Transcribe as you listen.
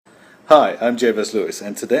Hi, I'm J-Vs Lewis,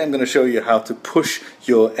 and today I'm going to show you how to push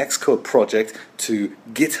your Xcode project to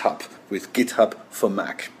GitHub with GitHub for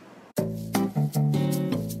Mac.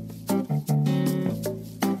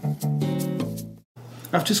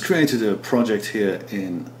 I've just created a project here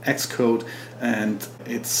in Xcode, and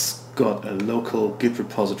it's got a local Git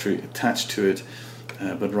repository attached to it.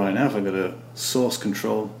 But right now, if I go to source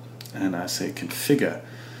control and I say configure,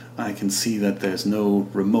 I can see that there's no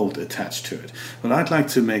remote attached to it. But I'd like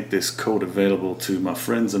to make this code available to my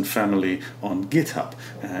friends and family on GitHub,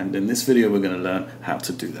 and in this video we're going to learn how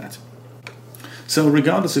to do that. So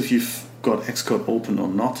regardless if you've got Xcode open or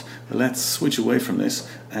not, let's switch away from this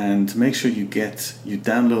and make sure you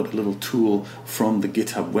download a little tool from the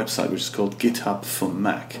GitHub website, which is called GitHub for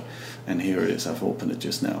Mac. And here it is, I've opened it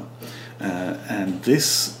just now. And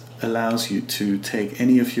this allows you to take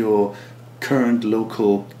any of your current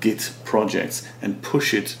local Git projects and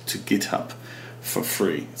push it to GitHub for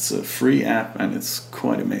free. It's a free app and it's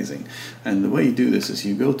quite amazing. And the way you do this is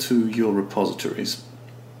you go to your repositories.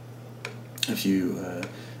 If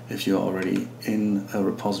you're already in a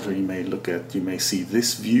repository, you may see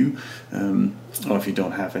this view, or if you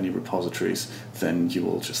don't have any repositories, then you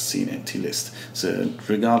will just see an empty list. So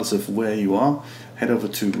regardless of where you are, head over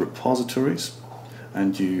to repositories,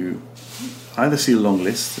 and you either see a long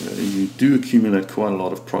list. You do accumulate quite a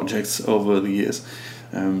lot of projects over the years,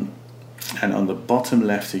 and on the bottom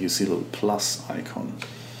left here you see a little plus icon,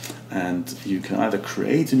 and you can either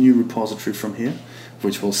create a new repository from here,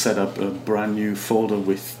 which will set up a brand new folder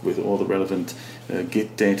with all the relevant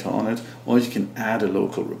Git data on it, or you can add a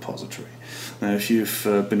local repository. Now if you've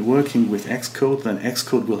been working with Xcode, then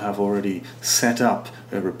Xcode will have already set up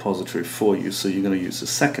a repository for you, so you're going to use the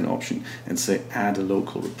second option and say add a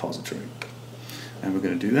local repository. And we're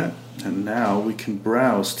going to do that, and now we can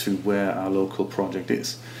browse to where our local project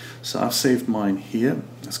is. So I've saved mine here.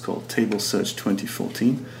 It's called Table Search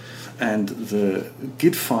 2014. And the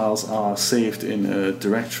Git files are saved in a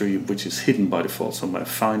directory which is hidden by default, so my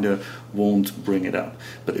Finder won't bring it up.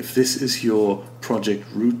 But if this is your project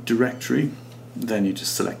root directory, then you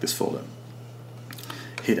just select this folder.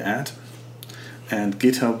 Hit add, and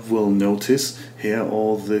GitHub will notice here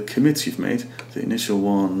all the commits you've made, the initial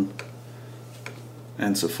one,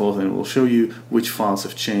 and so forth, and it will show you which files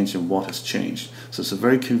have changed and what has changed. So it's a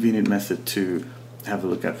very convenient method to have a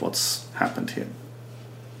look at what's happened here.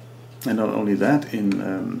 And not only that,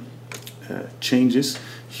 in changes,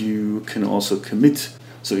 you can also commit.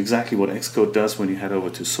 So exactly what Xcode does when you head over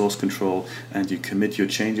to source control and you commit your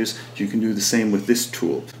changes, you can do the same with this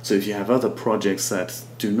tool. So if you have other projects that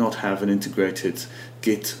do not have an integrated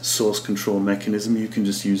Git source control mechanism, you can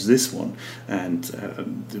just use this one and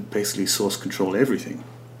basically source control everything.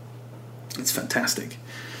 It's fantastic.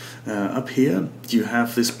 Up here you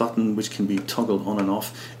have this button which can be toggled on and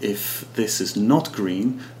off. If this is not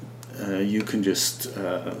green, you can just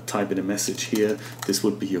type in a message here. This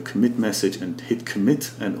would be your commit message, and hit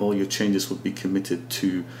commit, and all your changes would be committed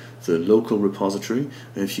to the local repository.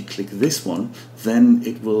 And if you click this one, then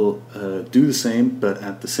it will do the same, but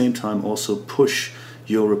at the same time also push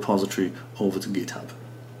your repository over to GitHub.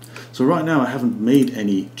 So right now I haven't made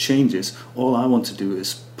any changes. All I want to do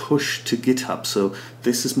is push to GitHub. So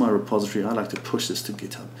this is my repository. I like to push this to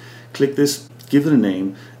GitHub. Click this, give it a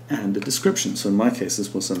name and a description. So in my case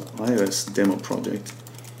this was an iOS demo project.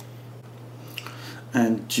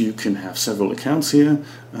 And you can have several accounts here,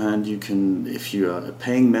 and you can, if you are a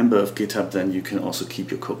paying member of GitHub, then you can also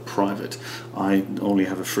keep your code private. I only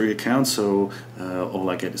have a free account, so all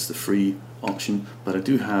I get is the free option, but I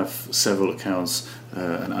do have several accounts,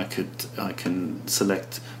 and I can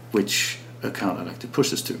select which account I'd like to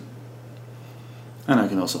push this to. And I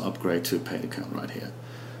can also upgrade to a paid account right here.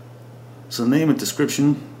 So name and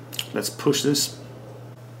description, let's push this.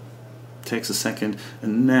 Takes a second,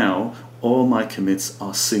 and now all my commits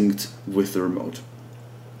are synced with the remote.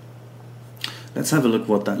 Let's have a look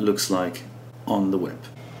what that looks like on the web.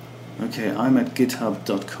 Okay, I'm at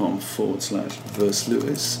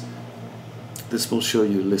github.com/verslewis. This will show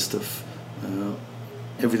you a list of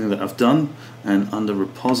everything that I've done, and under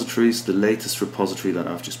repositories, the latest repository that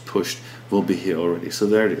I've just pushed will be here already. So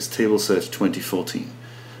there it is, Table Search 2014.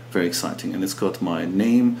 Very exciting, and it's got my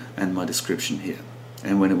name and my description here,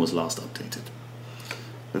 and when it was last updated.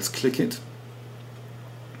 Let's click it,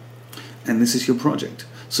 and this is your project.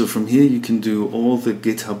 So from here you can do all the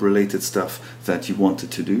GitHub related stuff that you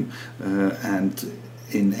wanted to do, and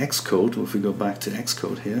in Xcode, if we go back to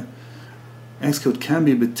Xcode here, Xcode can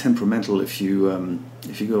be a bit temperamental if you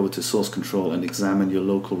go over to source control and examine your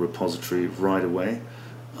local repository right away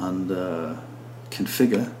and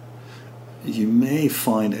configure. you may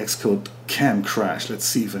find Xcode can crash. Let's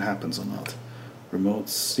see if it happens or not.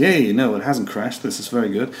 Remotes, yay, no, it hasn't crashed. This is very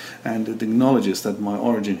good. And it acknowledges that my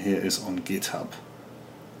origin here is on GitHub.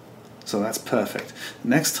 So that's perfect.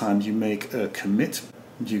 Next time you make a commit,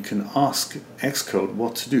 you can ask Xcode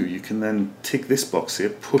what to do. You can then tick this box here,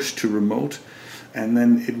 push to remote, and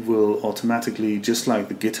then it will automatically, just like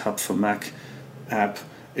the GitHub for Mac app,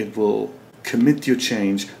 it will commit your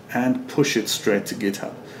change and push it straight to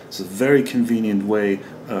GitHub. It's a very convenient way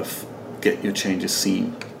of getting your changes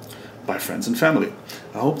seen by friends and family.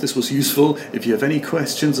 I hope this was useful. If you have any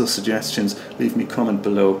questions or suggestions, leave me a comment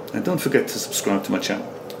below, and don't forget to subscribe to my channel.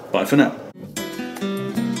 Bye for now.